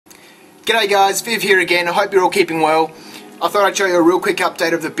G'day guys, Viv here again. I hope you're all keeping well. I thought I'd show you a real quick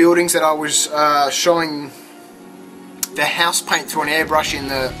update of the buildings that I was showing the house paint through an airbrush in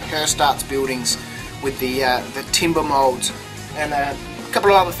the Herstarts buildings with the timber moulds, and a couple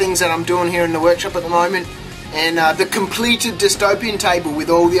of other things that I'm doing here in the workshop at the moment, and the completed dystopian table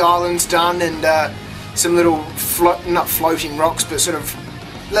with all the islands done and some little not floating rocks, but sort of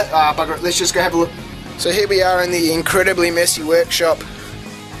bugger it, let's just go have a look. So here we are in the incredibly messy workshop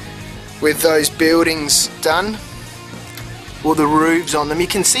with those buildings done, all the roofs on them. You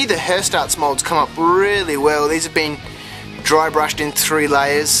can see the Herstarts moulds come up really well. These have been dry brushed in 3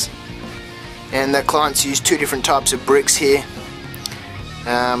 layers, and the clients use 2 different types of bricks here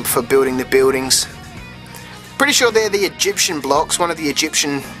for building the buildings. Pretty sure they're the Egyptian blocks, one of the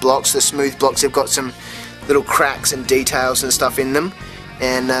Egyptian blocks, the smooth blocks. They've got some little cracks and details and stuff in them,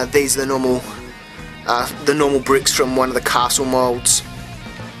 and these are the normal bricks from one of the castle moulds.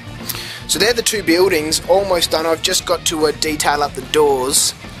 So they're the 2 buildings, almost done. I've just got to detail up the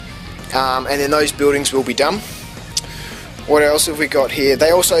doors, and then those buildings will be done. What else have we got here?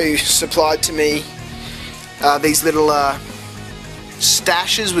 They also supplied to me these little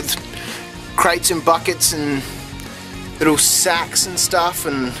stashes with crates and buckets and little sacks and stuff,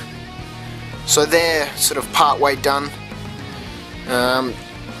 and so they're sort of part way done.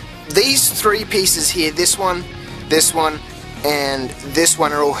 These 3 pieces here, this one, and this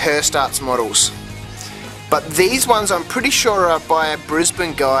one are all Herstarts models, but these ones I'm pretty sure are by a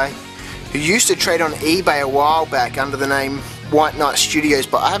Brisbane guy who used to trade on eBay a while back under the name White Knight Studios,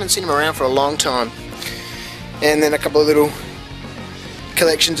 but I haven't seen him around for a long time. And then a couple of little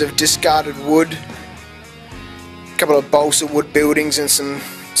collections of discarded wood, a couple of balsa wood buildings and some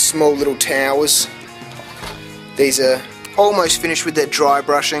small little towers. These are almost finished with their dry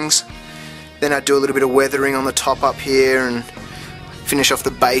brushings. Then I do a little bit of weathering on the top up here and finish off the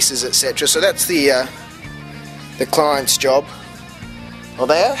bases, etc. So that's the client's job. Well,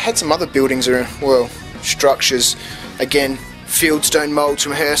 they had some other buildings, or well, structures. Again, fieldstone moulds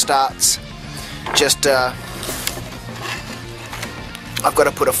from Herstarts. Just I've got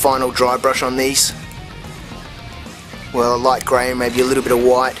to put a final dry brush on these. Well, a light grey and maybe a little bit of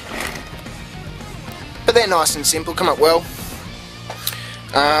white. But they're nice and simple, come up well.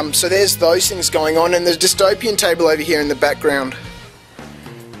 So there's those things going on, and there's dystopian table over here in the background.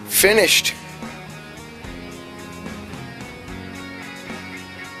 Finished.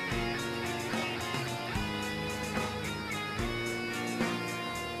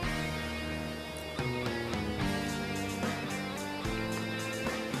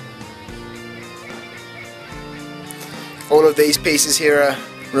 All of these pieces here are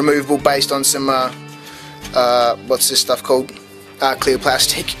removable based on some what's this stuff called? Clear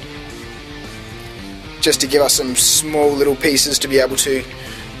plastic, just to give us some small little pieces to be able to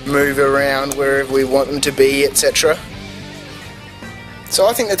move around wherever we want them to be, etc. So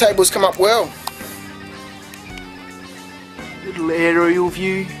I think the table's come up well. Little aerial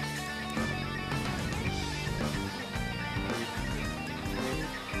view.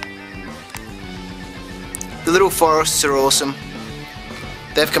 The little forests are awesome.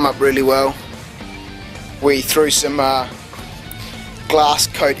 They've come up really well. We threw some glass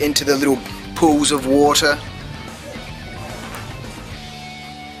coat into the little pools of water,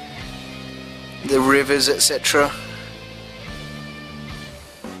 the rivers, etc.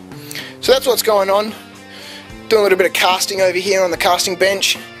 So that's what's going on. Doing a little bit of casting over here on the casting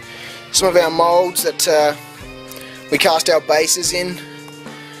bench. Some of our moulds that we cast our bases in.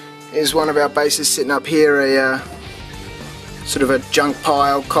 Here's one of our bases sitting up here, a sort of a junk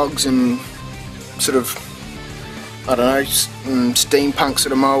pile, cogs and sort of, I don't know, steampunk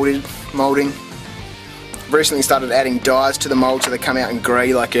sort of moulding. Recently started adding dyes to the mould so they come out in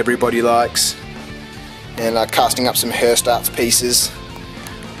grey like everybody likes. And casting up some Herstarts pieces,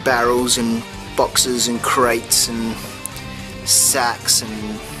 barrels and boxes and crates and sacks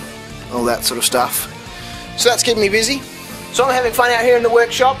and all that sort of stuff. So that's keeping me busy. So I'm having fun out here in the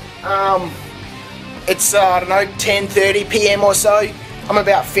workshop. It's I don't know, 10:30 PM or so. I'm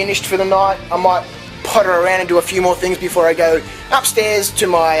about finished for the night. I might potter around and do a few more things before I go upstairs to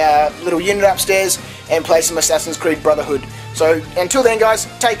my little unit upstairs and play some Assassin's Creed Brotherhood. So until then guys,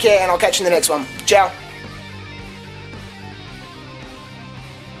 take care and I'll catch you in the next one. Ciao.